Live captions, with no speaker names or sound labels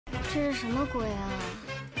这是什么鬼啊？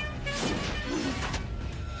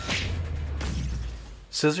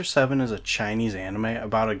 Scissor Seven is a Chinese anime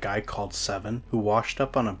about a guy called Seven who washed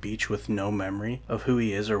up on a beach with no memory of who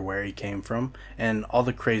he is or where he came from, and all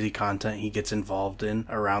the crazy content he gets involved in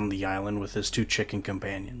around the island with his 2 chicken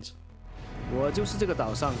companions. 我就是这个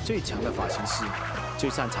岛上最强的发型师，最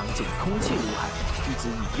擅长剪空气刘海，一直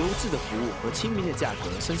以优质的服务和亲民的价格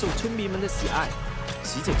深受村民们的喜爱。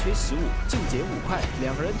洗剪吹15，净减5块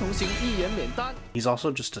，2个人同行1元免单。 He's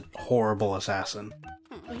also just a horrible assassin.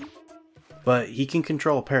 But he can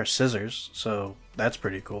control a pair of scissors, so that's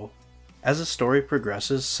pretty cool. As the story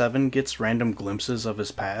progresses, Seven gets random glimpses of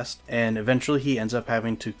his past, and eventually he ends up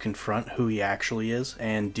having to confront who he actually is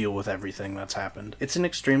and deal with everything that's happened. It's an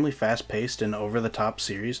extremely fast-paced and over-the-top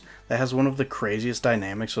series that has one of the craziest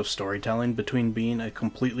dynamics of storytelling between being a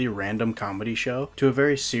completely random comedy show to a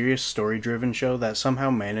very serious story-driven show that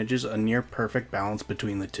somehow manages a near-perfect balance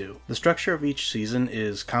between the two. The structure of each season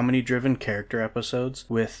is comedy-driven character episodes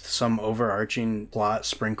with some overarching plot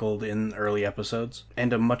sprinkled in early episodes,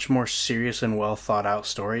 and a much more serious and well thought out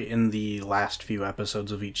story in the last few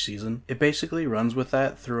episodes of each season. It basically runs with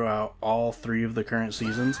that throughout all 3 of the current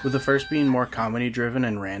seasons, with the first being more comedy driven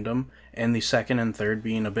and random, and the second and third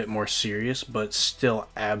being a bit more serious but still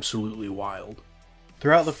absolutely wild.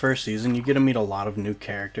 Throughout the first season, you get to meet a lot of new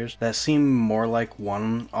characters that seem more like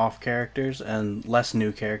one-off characters and less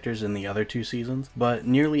new characters in the other 2 seasons, but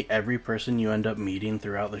nearly every person you end up meeting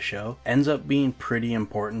throughout the show ends up being pretty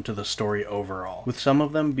important to the story overall, with some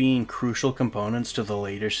of them being crucial components to the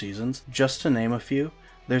later seasons. Just to name a few,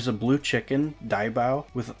 there's a blue chicken, Daibao,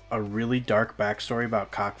 with a really dark backstory about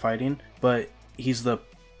cockfighting, but he's the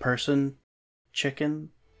chicken,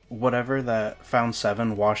 whatever, that found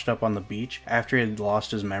Seven washed up on the beach after he had lost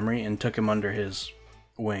his memory and took him under his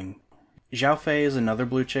wing. Xiaofei is another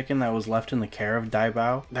blue chicken that was left in the care of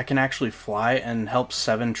Daibao that can actually fly and help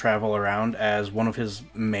Seven travel around as one of his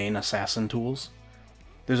main assassin tools.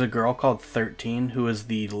 There's a girl called 13 who is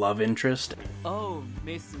the love interest. Oh,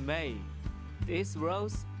 Miss May, this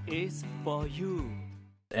rose is for you.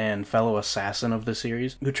 And fellow assassin of the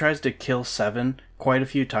series, who tries to kill Seven quite a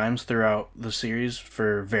few times throughout the series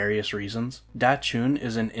for various reasons. Da Chun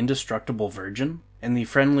is an indestructible virgin, and the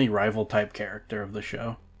friendly rival type character of the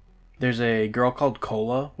show. There's a girl called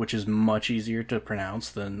Cola, which is much easier to pronounce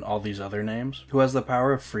than all these other names, who has the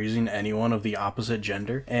power of freezing anyone of the opposite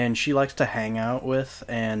gender, and she likes to hang out with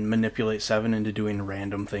and manipulate Seven into doing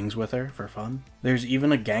random things with her for fun. There's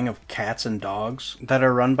even a gang of cats and dogs that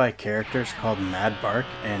are run by characters called Mad Bark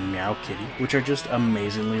and Meow Kitty, which are just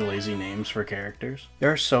amazingly lazy names for characters.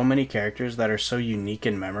 There are so many characters that are so unique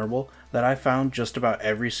and memorable that I found just about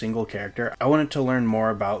every single character. I wanted to learn more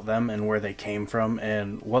about them and where they came from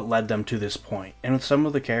and what led them to this point. And with some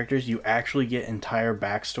of the characters, you actually get entire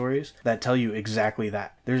backstories that tell you exactly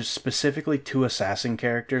that. There's specifically 2 assassin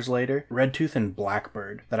characters later, Redtooth and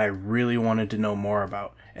Blackbird, that I really wanted to know more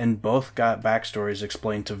about, and both got backstories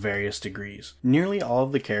explained to various degrees. Nearly all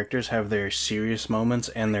of the characters have their serious moments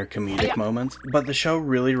and their comedic moments, but the show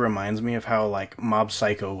really reminds me of how like Mob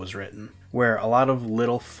Psycho was written, where a lot of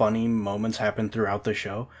little funny moments happen throughout the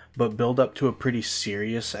show, but build up to a pretty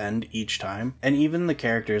serious end each time, and even the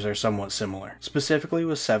characters are somewhat similar. Specifically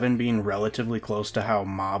with Seven being relatively close to how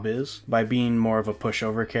Mob is, by being more of a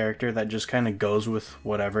pushover character that just kind of goes with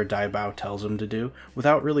whatever Daibao tells him to do,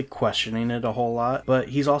 without really questioning it a whole lot, but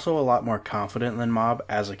he's also a lot more confident than Mob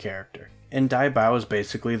as a character. And Daibao is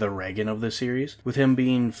basically the Reagan of the series, with him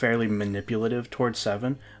being fairly manipulative towards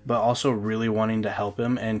Seven, but also really wanting to help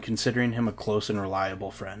him and considering him a close and reliable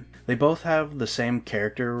friend. They both have the same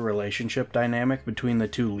character relationship dynamic between the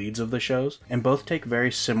 2 leads of the shows, and both take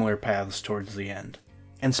very similar paths towards the end.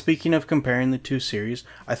 And speaking of comparing the 2 series,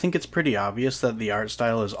 I think it's pretty obvious that the art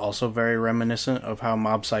style is also very reminiscent of how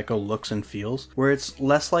Mob Psycho looks and feels, where it's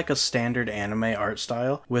less like a standard anime art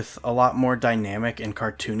style, with a lot more dynamic and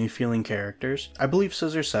cartoony feeling characters. I believe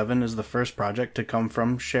Scissor Seven is the first project to come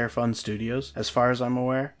from Share Fun Studios, as far as I'm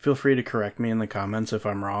aware. Feel free to correct me in the comments if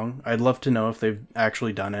I'm wrong. I'd love to know if they've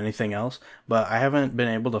actually done anything else, but I haven't been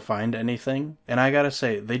able to find anything, and I gotta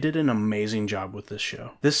say, they did an amazing job with this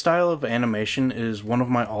show. This style of animation is one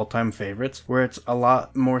of my all-time favorites, where it's a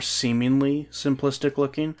lot more seemingly simplistic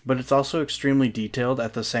looking, but it's also extremely detailed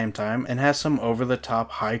at the same time and has some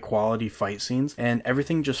over-the-top high-quality fight scenes, and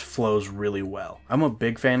everything just flows really well. I'm a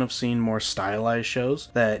big fan of seeing more stylized shows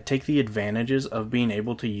that take the advantages of being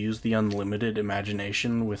able to use the unlimited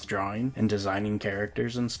imagination with drawing and designing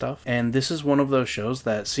characters and stuff, and this is one of those shows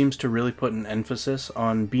that seems to really put an emphasis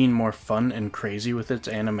on being more fun and crazy with its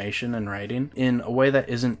animation and writing in a way that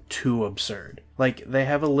isn't too absurd. Like, they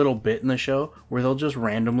have a little bit in the show where they'll just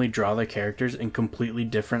randomly draw the characters in completely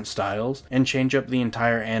different styles and change up the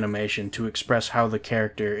entire animation to express how the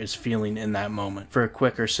character is feeling in that moment for a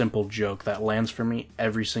quick or simple joke that lands for me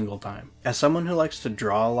every single time. As someone who likes to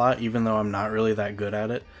draw a lot, even though I'm not really that good at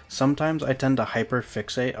it, sometimes I tend to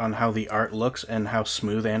hyper-fixate on how the art looks and how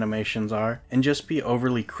smooth animations are, and just be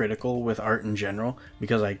overly critical with art in general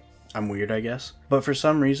because I'm weird, I guess. But for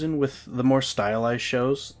some reason, with the more stylized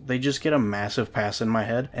shows, they just get a massive pass in my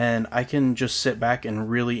head, and I can just sit back and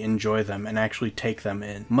really enjoy them and actually take them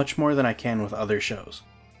in, much more than I can with other shows.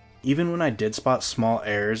 Even when I did spot small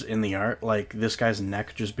errors in the art, like this guy's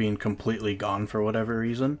neck just being completely gone for whatever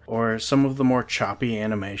reason, or some of the more choppy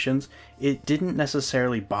animations, it didn't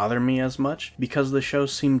necessarily bother me as much because the show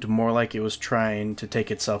seemed more like it was trying to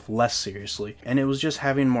take itself less seriously, and it was just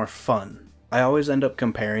having more fun. I always end up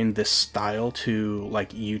comparing this style to like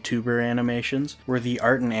YouTuber animations, where the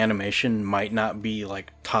art and animation might not be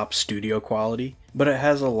like top studio quality, but it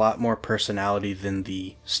has a lot more personality than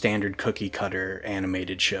the standard cookie cutter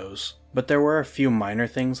animated shows. But there were a few minor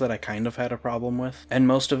things that I kind of had a problem with, and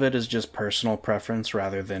most of it is just personal preference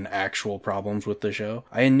rather than actual problems with the show.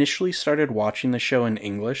 I initially started watching the show in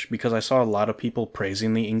English because I saw a lot of people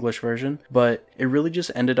praising the English version, but it really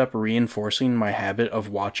just ended up reinforcing my habit of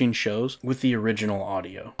watching shows with the original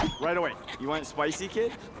audio. Right away. You want spicy,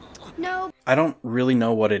 kid? No. I don't really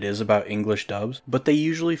know what it is about English dubs, but they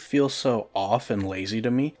usually feel so off and lazy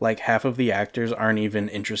to me. Like half of the actors aren't even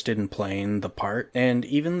interested in playing the part, and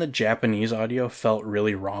even the Japanese audio felt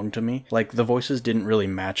really wrong to me. Like the voices didn't really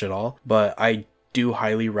match at all, but I do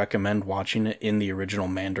highly recommend watching it in the original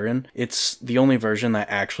Mandarin. It's the only version that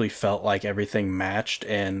actually felt like everything matched,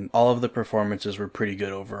 and all of the performances were pretty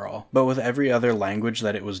good overall. But with every other language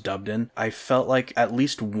that it was dubbed in, I felt like at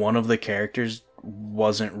least one of the characters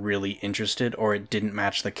wasn't really interested, or it didn't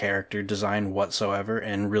match the character design whatsoever,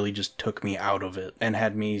 and really just took me out of it and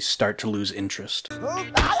had me start to lose interest.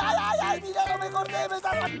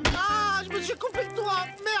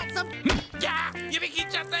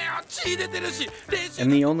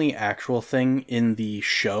 And the only actual thing in the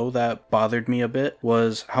show that bothered me a bit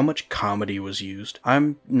was how much comedy was used.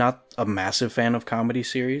 I'm not a massive fan of comedy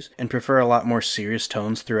series and prefer a lot more serious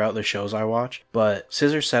tones throughout the shows I watch, but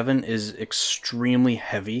Scissor Seven is extremely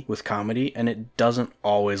heavy with comedy, and it doesn't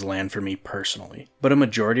always land for me personally. But a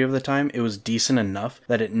majority of the time, it was decent enough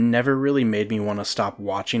that it never really made me want to stop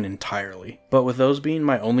watching entirely. But with those being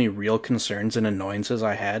my only real concerns and annoyances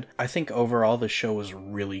I had, I think overall the show was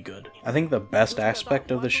really good. I think the best aspect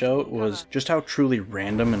of the show was just how truly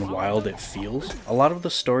random and wild it feels. A lot of the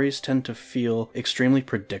stories tend to feel extremely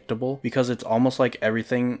predictable because it's almost like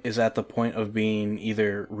everything is at the point of being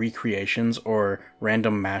either recreations or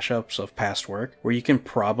random mashups of past work, where you can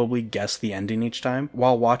probably guess the ending each time.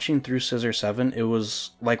 While watching through Scissor 7, it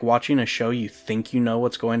was like watching a show you think you know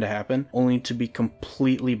what's going to happen, only to be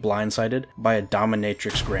completely blindsided by a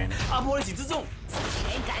dominatrix granny.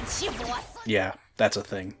 Yeah, that's a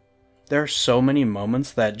thing. There are so many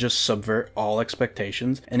moments that just subvert all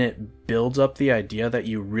expectations, and it builds up the idea that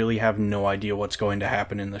you really have no idea what's going to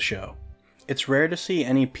happen in the show. It's rare to see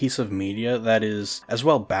any piece of media that is as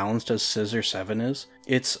well balanced as Scissor 7 is.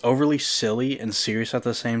 It's overly silly and serious at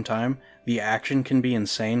the same time. The action can be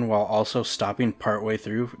insane while also stopping partway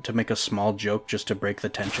through to make a small joke just to break the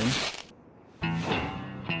tension.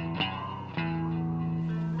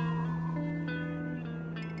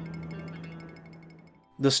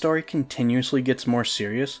 The story continuously gets more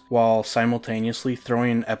serious, while simultaneously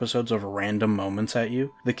throwing episodes of random moments at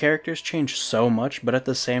you. The characters change so much, but at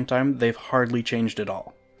the same time, they've hardly changed at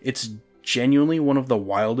all. It's genuinely one of the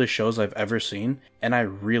wildest shows I've ever seen, and I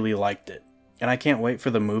really liked it. And I can't wait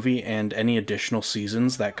for the movie and any additional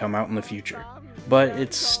seasons that come out in the future. But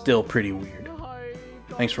it's still pretty weird.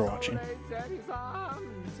 Thanks for watching.